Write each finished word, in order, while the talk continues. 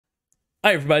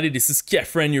Hi everybody, this is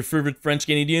Kefren, your favorite French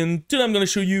Canadian. Today I'm going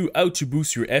to show you how to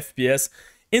boost your FPS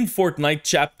in FORTNITE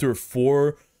Chapter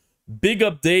 4. Big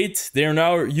update, they are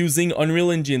now using Unreal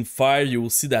Engine 5. You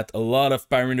will see that a lot of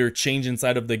parameters change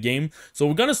inside of the game. So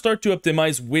we're going to start to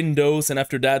optimize Windows, and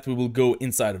after that we will go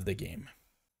inside of the game.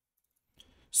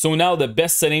 So now the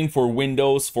best setting for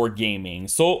Windows for gaming.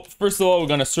 So first of all, we're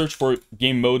going to search for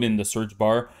game mode in the search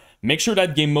bar. Make sure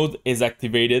that game mode is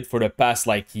activated for the past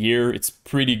year. It's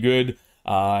pretty good.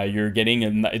 You're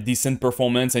getting a decent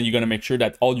performance, and you're going to make sure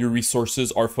that all your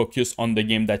resources are focused on the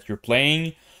game that you're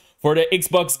playing. For the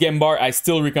Xbox game bar, I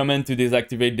still recommend to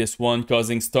deactivate this one,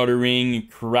 causing stuttering,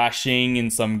 crashing in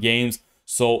some games.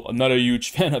 So I'm not a huge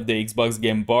fan of the Xbox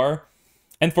game bar.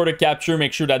 And for the capture,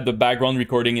 make sure that the background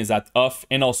recording is at off,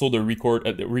 and also the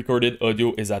recorded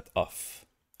audio is at off.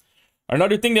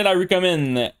 Another thing that I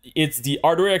recommend, it's the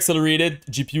hardware accelerated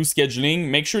GPU scheduling.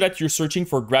 Make sure that you're searching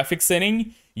for graphics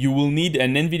setting. You will need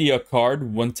an NVIDIA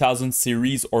card, 1000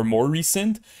 series or more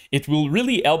recent. It will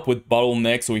really help with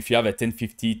bottlenecks. So if you have a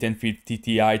 1050, 1050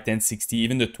 Ti, 1060,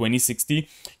 even the 2060,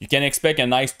 you can expect a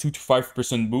nice 2 to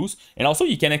 5% boost. And also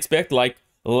you can expect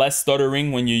less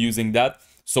stuttering when you're using that.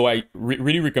 So I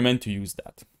really recommend to use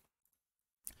that.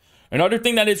 Another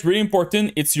thing that is really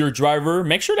important, it's your driver.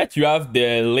 Make sure that you have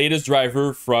the latest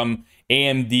driver from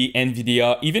AMD,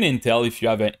 NVIDIA, even Intel if you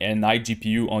have an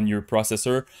iGPU on your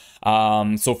processor.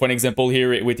 So for an example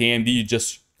here with AMD, you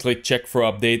just click check for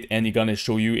update and it's gonna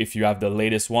show you if you have the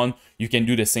latest one. You can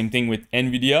do the same thing with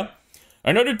NVIDIA.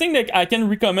 Another thing that I can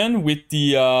recommend with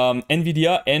the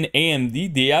NVIDIA and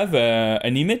AMD, they have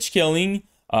an image scaling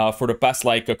for the past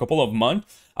a couple of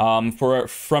months. From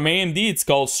AMD, it's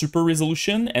called Super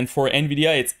Resolution, and for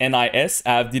NVIDIA, it's NIS.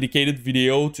 I have dedicated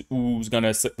video who's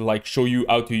gonna show you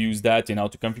how to use that and how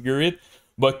to configure it.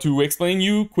 But to explain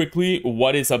you quickly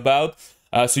what it's about,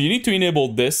 so you need to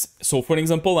enable this. So for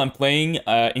example, I'm playing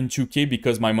in 2K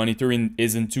because my monitor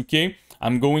is in 2K.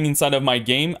 I'm going inside of my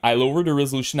game. I lower the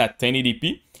resolution at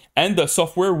 1080p, and the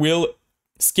software will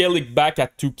scale it back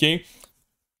at 2K.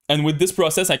 And with this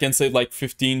process, I can save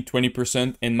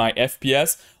 15-20% in my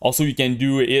FPS. Also, you can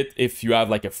do it if you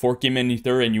have a 4K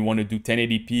monitor and you want to do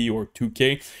 1080p or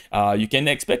 2K. You can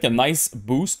expect a nice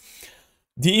boost.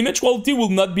 The image quality will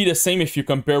not be the same if you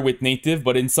compare with native,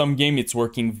 but in some game it's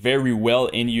working very well,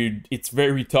 and it's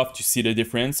very tough to see the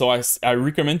difference. So I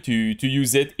recommend to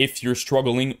use it if you're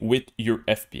struggling with your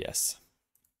FPS.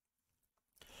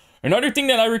 Another thing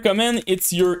that I recommend,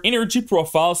 it's your energy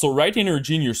profile. So write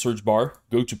energy in your search bar,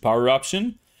 go to power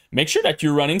option. Make sure that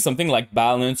you're running something like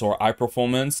balance or high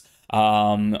performance.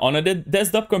 On a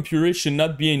desktop computer, it should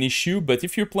not be an issue, but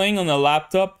if you're playing on a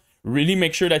laptop, really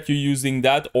make sure that you're using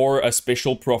that or a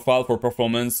special profile for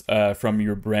performance from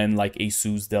your brand like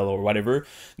Asus, Dell, or whatever.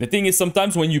 The thing is,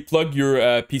 sometimes when you plug your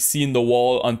PC in the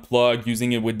wall, unplug,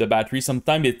 using it with the battery,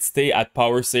 sometimes it stays at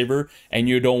power saver and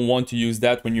you don't want to use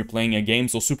that when you're playing a game.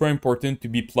 So super important to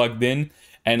be plugged in,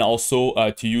 and also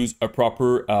to use a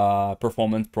proper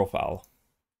performance profile.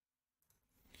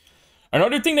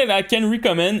 Another thing that I can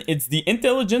recommend, it's the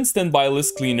Intelligent Standby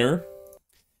List Cleaner.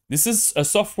 This is a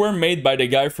software made by the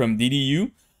guy from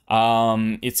DDU.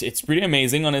 It's pretty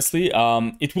amazing, honestly.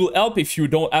 It will help if you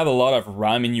don't have a lot of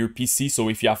RAM in your PC. So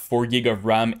if you have 4 gig of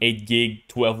RAM, 8 gig,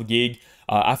 12 gig,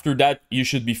 after that, you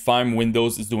should be fine.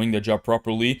 Windows is doing the job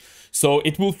properly. So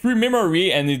it will free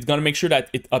memory, and it's gonna make sure that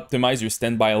it optimizes your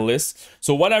standby list.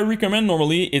 So what I recommend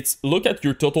normally, it's look at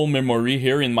your total memory.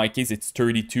 Here in my case, it's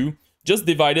 32. Just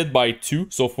divide it by 2.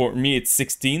 So for me, it's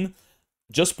 16.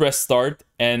 Just press start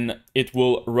and it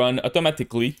will run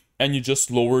automatically, and you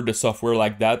just lower the software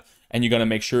like that, and you're gonna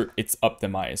make sure it's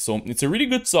optimized. So it's a really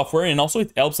good software, and also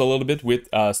it helps a little bit with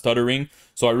stuttering.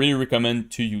 So I really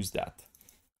recommend to use that.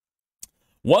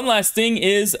 One last thing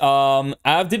is I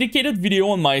have dedicated video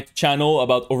on my channel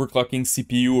about overclocking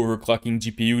CPU, overclocking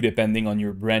GPU, depending on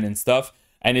your brand and stuff.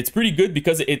 And it's pretty good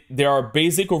because there are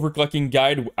basic overclocking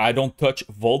guide. I don't touch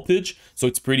voltage, so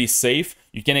it's pretty safe.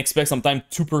 You can expect sometimes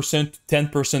 2%,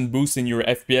 10% boost in your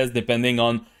FPS depending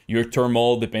on your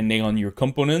thermal, depending on your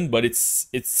component. But it's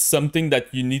something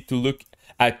that you need to look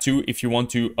at too if you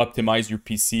want to optimize your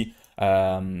PC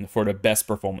for the best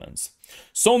performance.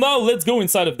 So now let's go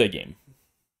inside of the game.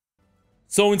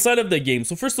 So inside of the game,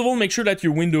 so first of all, make sure that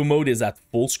your window mode is at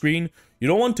full screen. You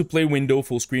don't want to play window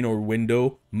full screen or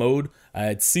window mode.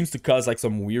 It seems to cause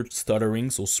some weird stuttering,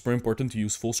 so super important to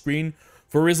use full screen.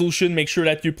 For resolution, make sure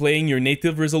that you're playing your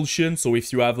native resolution. So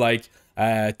if you have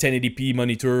 1080p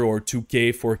monitor or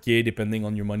 2K, 4K, depending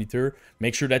on your monitor,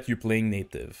 make sure that you're playing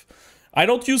native. I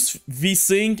don't use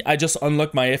VSync, I just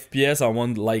unlock my FPS. I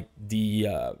want like the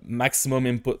maximum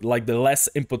input, like the less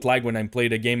input lag when I play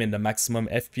the game and the maximum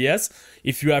FPS.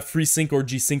 If you have FreeSync or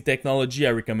G-Sync technology,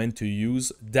 I recommend to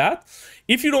use that.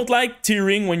 If you don't like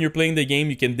tearing when you're playing the game,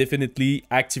 you can definitely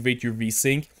activate your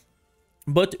VSync,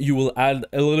 but you will add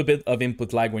a little bit of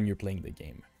input lag when you're playing the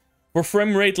game. For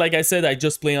frame rate, like I said, I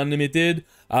just play unlimited.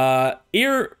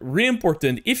 Here, really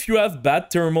important, if you have bad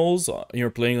thermals, you're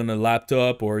playing on a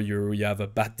laptop or you have a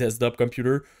bad desktop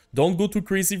computer, don't go too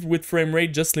crazy with frame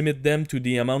rate, just limit them to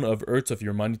the amount of hertz of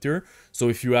your monitor. So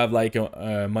if you have like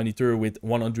a monitor with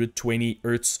 120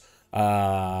 hertz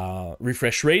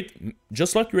refresh rate,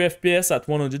 just lock your FPS at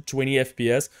 120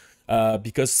 FPS.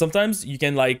 Because sometimes you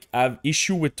can like have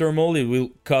issue with thermal, it will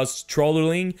cause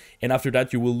throttling, and after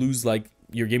that you will lose like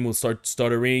your game will start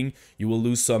stuttering, you will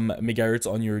lose some megahertz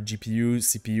on your GPU,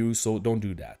 CPU, so don't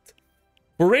do that.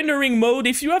 For rendering mode,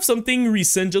 if you have something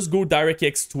recent, just go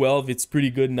DirectX 12, it's pretty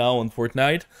good now on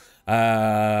Fortnite.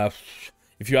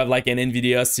 If you have like an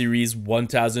NVIDIA series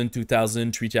 1000,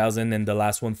 2000, 3000 and the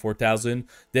last one 4000,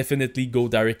 definitely go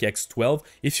DirectX 12.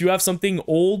 If you have something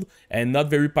old and not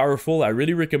very powerful, I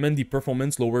really recommend the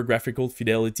performance lower graphical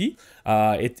fidelity.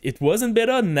 It wasn't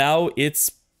better, now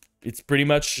it's pretty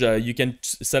much, you can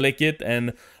select it,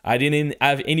 and I didn't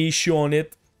have any issue on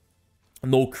it,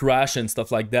 no crash and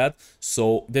stuff like that,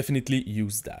 so definitely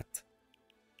use that.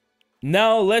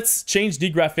 Now let's change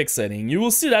the graphics setting. You will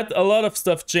see that a lot of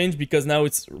stuff changed because now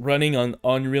it's running on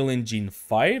Unreal Engine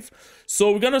 5.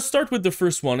 So we're gonna start with the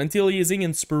first one, anti-aliasing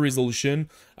and super resolution.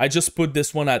 I just put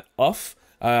this one at off.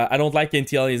 I don't like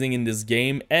anti-aliasing in this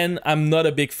game, and I'm not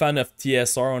a big fan of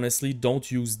TSR, honestly. Don't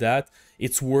use that.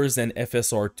 It's worse than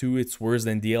FSR2, it's worse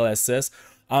than DLSS.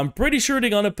 I'm pretty sure they're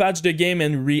gonna patch the game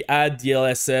and re-add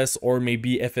DLSS or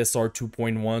maybe FSR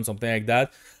 2.1, something like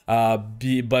that.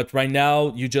 But right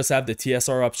now, you just have the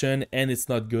TSR option, and it's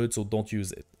not good, so don't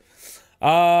use it.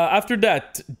 After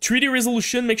that, 3D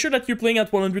resolution, make sure that you're playing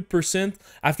at 100%.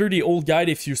 After the old guide,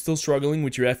 if you're still struggling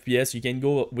with your FPS, you can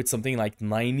go with something like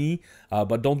 90,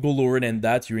 but don't go lower than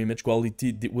that. Your image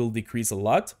quality will decrease a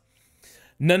lot.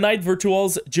 Nanite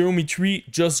virtuals geometry,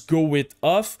 just go with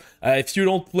off. If you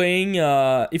don't play in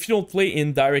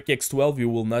DirectX 12, you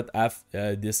will not have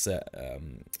this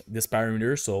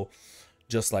parameter, so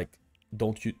just like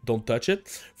don't touch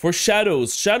it. For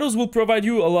shadows will provide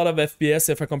you a lot of FPS.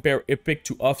 If I compare Epic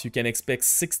to off, you can expect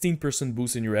 16%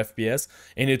 boost in your FPS,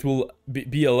 and it will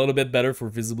be a little bit better for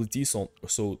visibility,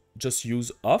 so just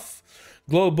use off.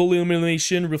 Global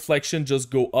illumination, reflection, just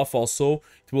go off also.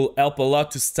 It will help a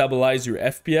lot to stabilize your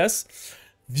FPS.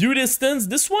 View distance,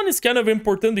 this one is kind of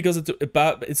important because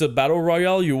it's a battle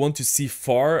royale. You want to see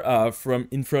far from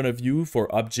in front of you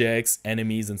for objects,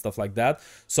 enemies, and stuff like that.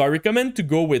 So I recommend to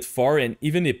go with far, and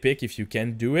even Epic if you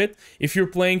can do it. If you're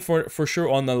playing for sure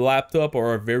on a laptop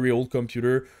or a very old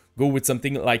computer, go with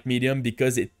something like medium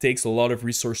because it takes a lot of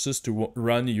resources to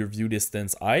run your view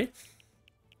distance high.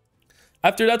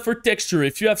 After that, for texture,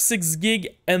 if you have 6 gig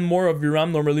and more of your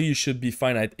RAM, normally you should be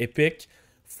fine at Epic.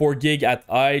 4 gig at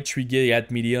high, 3 gig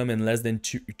at medium, and less than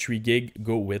 3 gig,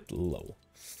 go with low.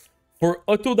 For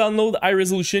auto download high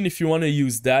resolution, if you want to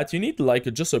use that, you need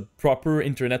like just a proper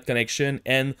internet connection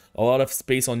and a lot of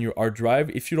space on your hard drive.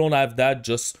 If you don't have that,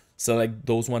 just select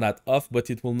those one at off,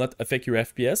 but it will not affect your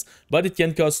FPS, but it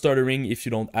can cause stuttering if you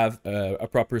don't have a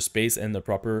proper space and a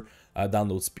proper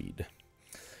download speed.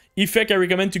 Effect, I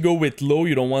recommend to go with low.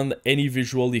 You don't want any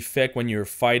visual effect when you're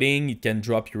fighting. It can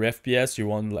drop your FPS. You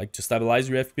want like to stabilize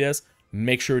your FPS.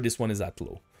 Make sure this one is at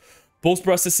low.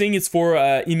 Post-processing, it's for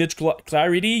image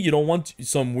clarity. You don't want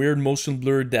some weird motion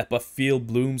blur, depth of field,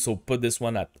 bloom, so put this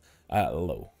one at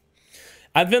low.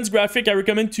 Advanced graphic, I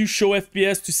recommend to show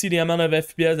FPS to see the amount of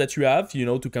FPS that you have, you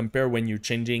know, to compare when you're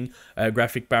changing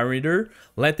graphic parameter.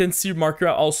 Latency marker,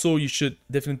 also, you should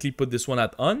definitely put this one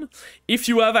at on. If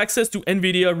you have access to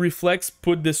NVIDIA Reflex,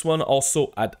 put this one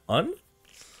also at on.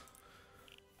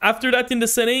 After that, in the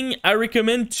setting, I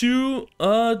recommend to,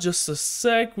 just a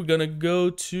sec, we're gonna go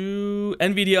to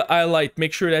NVIDIA Highlight.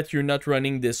 Make sure that you're not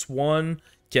running this one.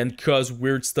 Can cause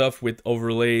weird stuff with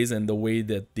overlays and the way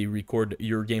that they record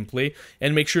your gameplay,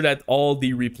 and make sure that all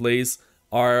the replays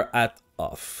are at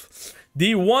off.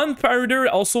 The one parameter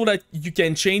also that you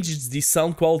can change is the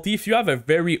sound quality. If you have a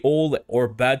very old or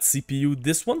bad CPU,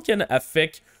 this one can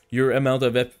affect your amount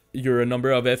of your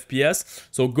number of FPS,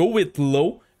 so go with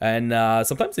low. And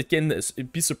sometimes it can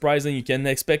be surprising. You can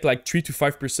expect like 3 to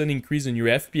 5% increase in your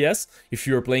FPS if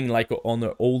you're playing like on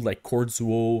an old like Core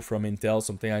Duo from Intel,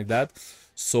 something like that.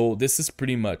 So this is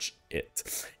pretty much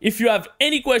it. If you have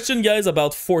any question, guys,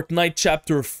 about FORTNITE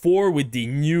Chapter 4 with the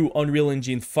new Unreal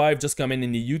Engine 5, just comment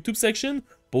in the YouTube section.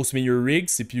 Post me your rig,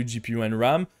 CPU, GPU, and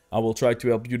RAM. I will try to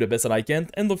help you the best that I can.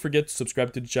 And don't forget to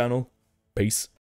subscribe to the channel. Peace.